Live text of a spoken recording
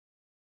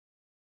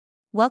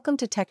Welcome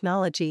to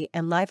Technology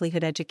and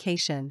Livelihood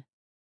Education.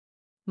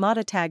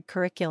 Matatag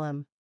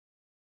Curriculum.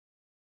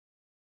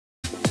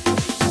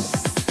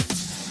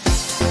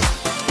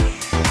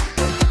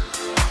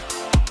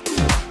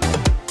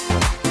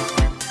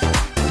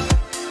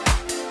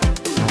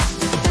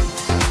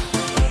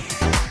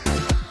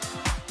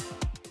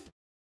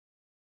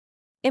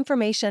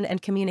 Information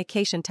and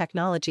Communication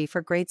Technology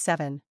for Grade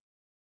 7.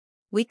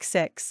 Week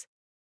 6.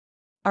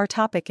 Our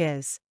topic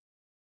is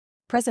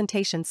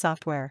Presentation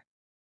Software.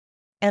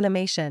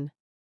 Animation.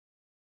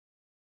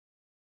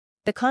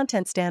 The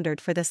content standard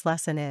for this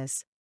lesson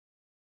is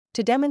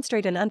to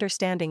demonstrate an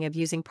understanding of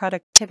using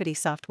productivity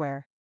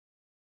software.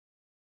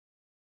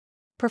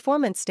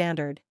 Performance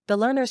standard. The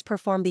learners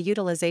perform the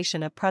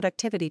utilization of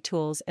productivity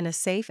tools in a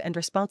safe and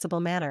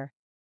responsible manner.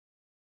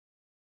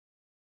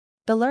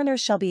 The learners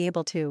shall be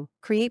able to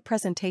create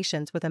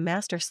presentations with a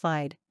master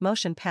slide,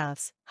 motion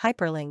paths,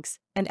 hyperlinks,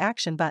 and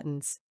action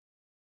buttons.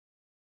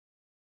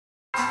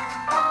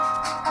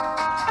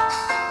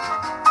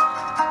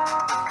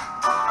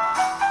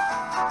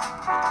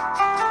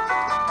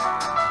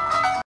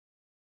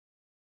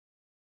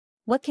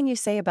 What can you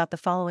say about the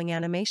following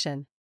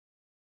animation?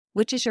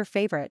 Which is your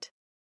favorite?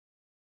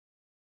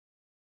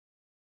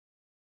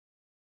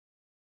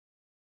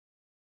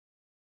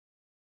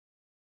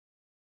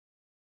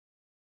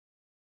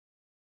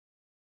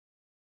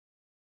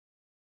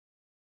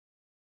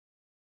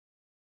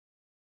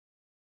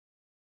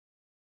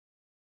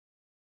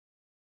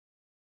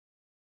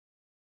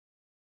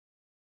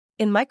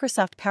 In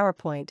Microsoft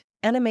PowerPoint,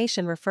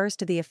 animation refers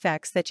to the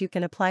effects that you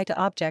can apply to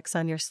objects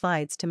on your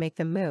slides to make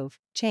them move,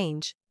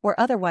 change, or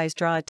otherwise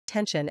draw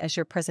attention as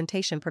your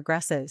presentation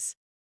progresses.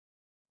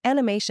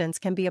 Animations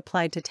can be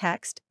applied to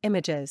text,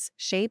 images,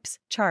 shapes,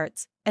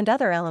 charts, and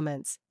other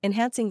elements,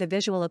 enhancing the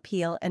visual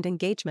appeal and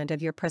engagement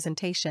of your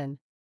presentation.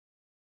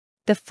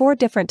 The 4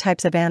 different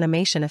types of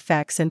animation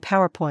effects in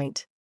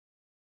PowerPoint: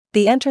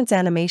 the entrance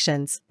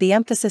animations, the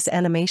emphasis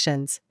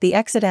animations, the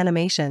exit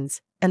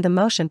animations, and the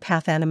motion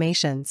path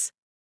animations.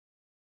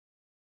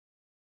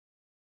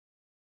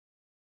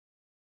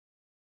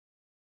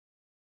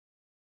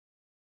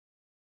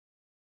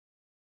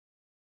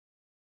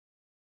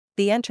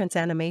 The entrance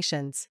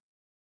animations.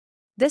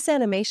 This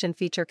animation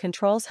feature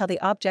controls how the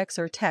objects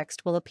or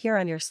text will appear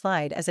on your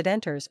slide as it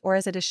enters or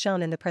as it is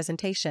shown in the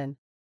presentation.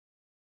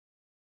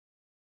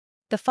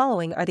 The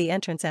following are the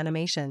entrance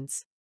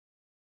animations.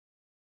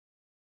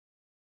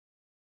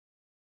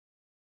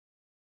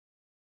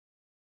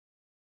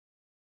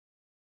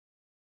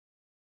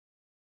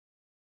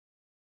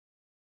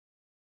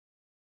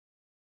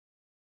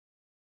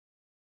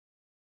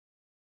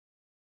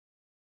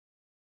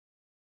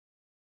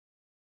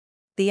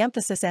 The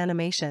emphasis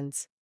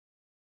animations.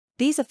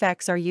 These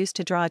effects are used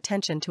to draw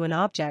attention to an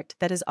object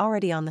that is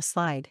already on the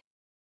slide.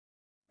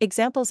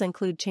 Examples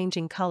include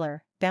changing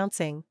color,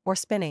 bouncing, or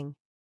spinning.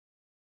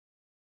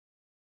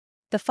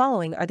 The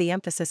following are the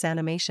emphasis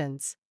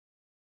animations.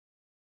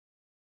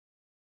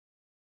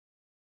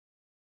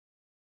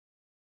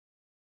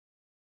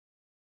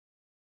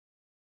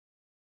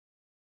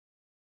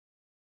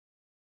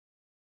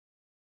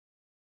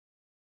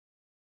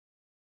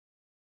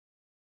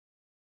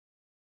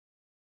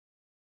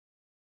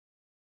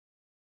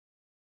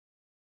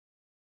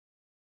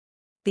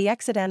 The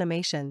exit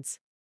animations.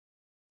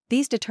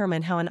 These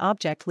determine how an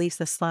object leaves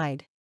the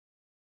slide.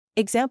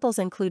 Examples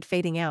include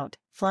fading out,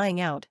 flying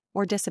out,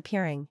 or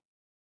disappearing.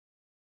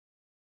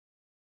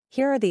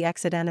 Here are the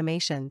exit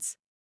animations.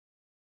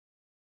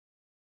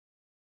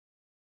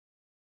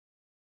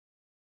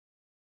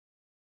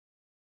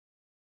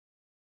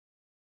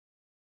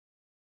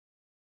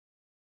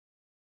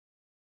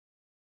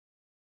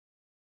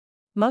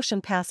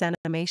 Motion path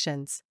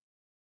animations.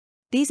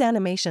 These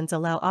animations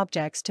allow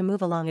objects to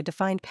move along a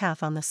defined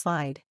path on the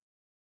slide.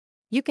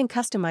 You can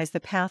customize the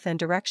path and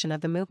direction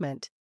of the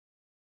movement.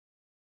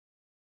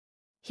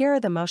 Here are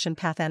the motion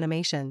path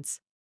animations.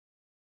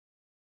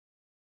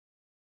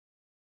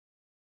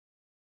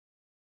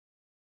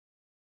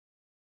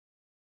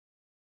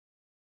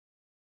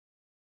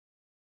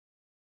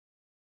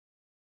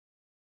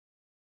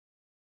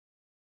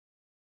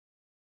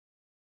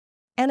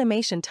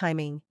 Animation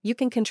timing. You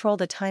can control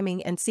the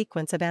timing and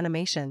sequence of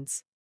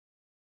animations.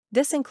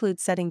 This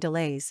includes setting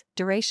delays,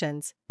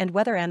 durations, and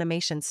whether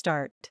animations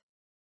start.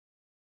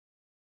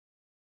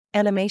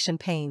 Animation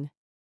pane.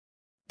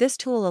 This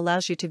tool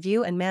allows you to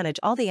view and manage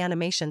all the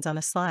animations on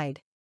a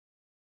slide.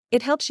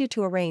 It helps you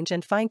to arrange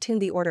and fine-tune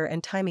the order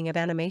and timing of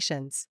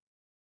animations.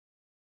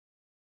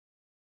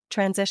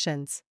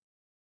 Transitions.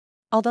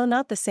 Although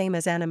not the same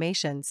as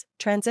animations,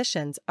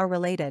 transitions are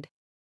related.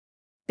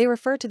 They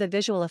refer to the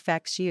visual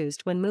effects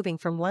used when moving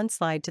from one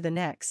slide to the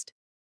next.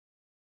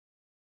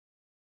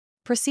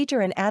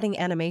 Procedure in adding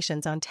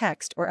animations on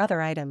text or other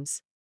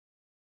items.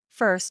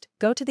 First,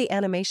 go to the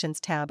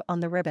Animations tab on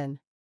the ribbon.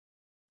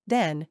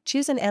 Then,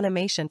 choose an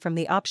animation from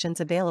the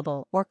options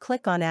available or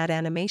click on Add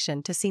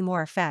Animation to see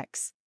more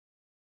effects.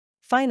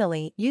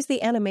 Finally, use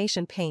the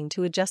animation pane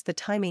to adjust the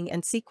timing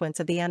and sequence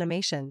of the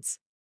animations.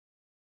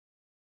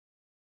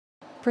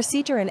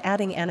 Procedure in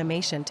adding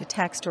animation to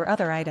text or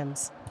other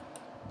items.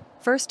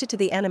 First, to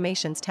the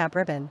Animations tab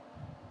ribbon.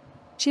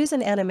 Choose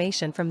an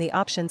animation from the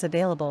options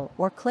available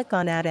or click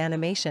on Add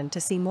Animation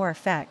to see more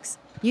effects.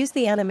 Use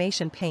the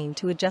animation pane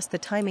to adjust the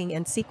timing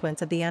and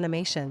sequence of the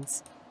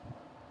animations.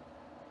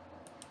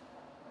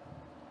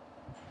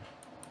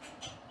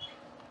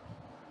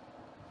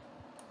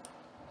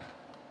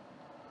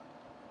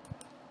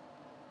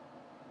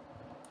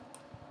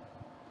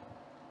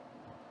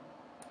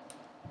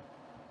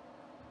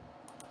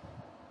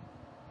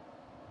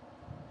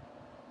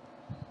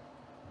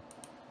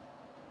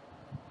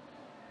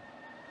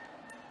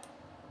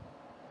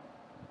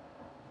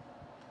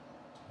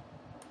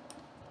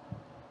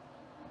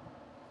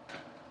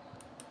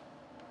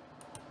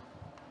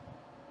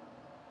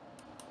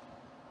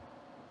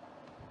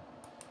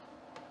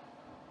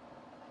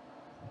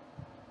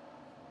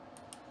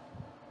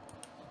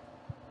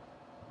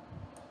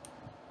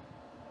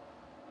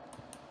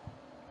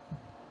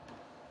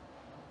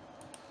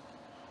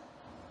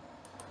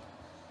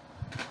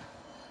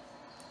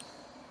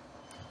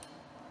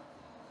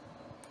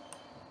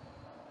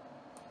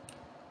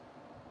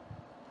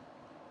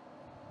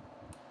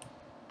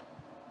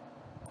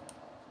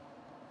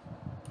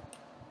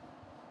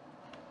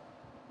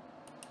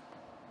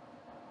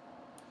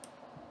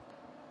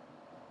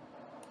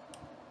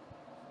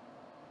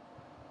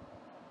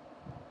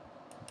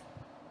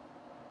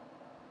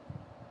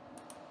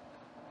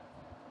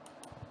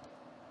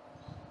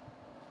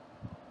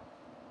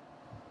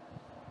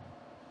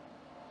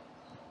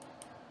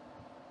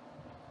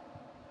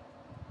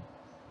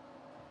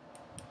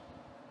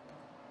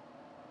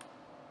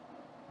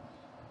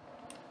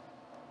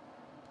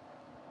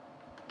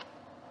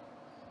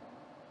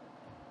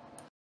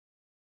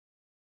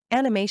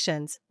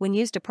 Animations, when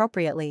used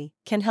appropriately,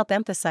 can help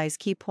emphasize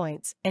key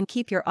points and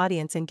keep your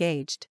audience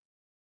engaged.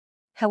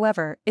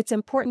 However, it's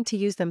important to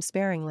use them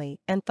sparingly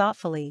and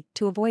thoughtfully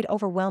to avoid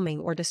overwhelming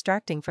or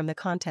distracting from the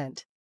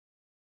content.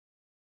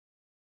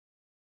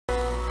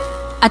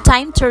 A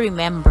time to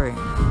remember.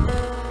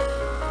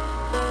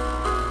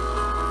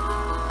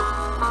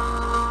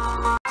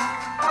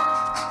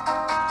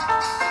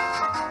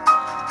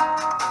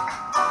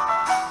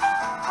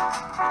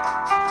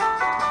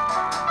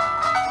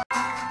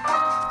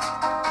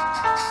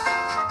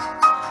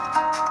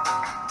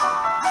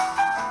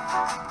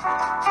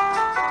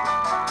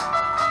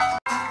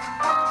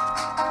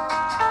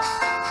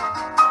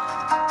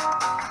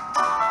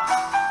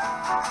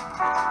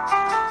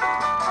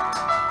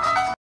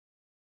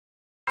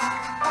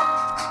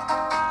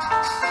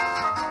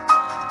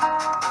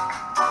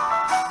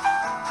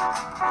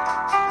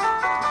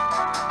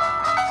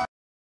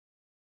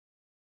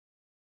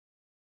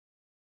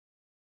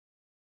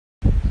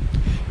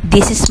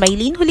 This is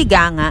Maylene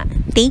Huliganga.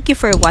 Thank you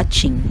for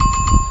watching.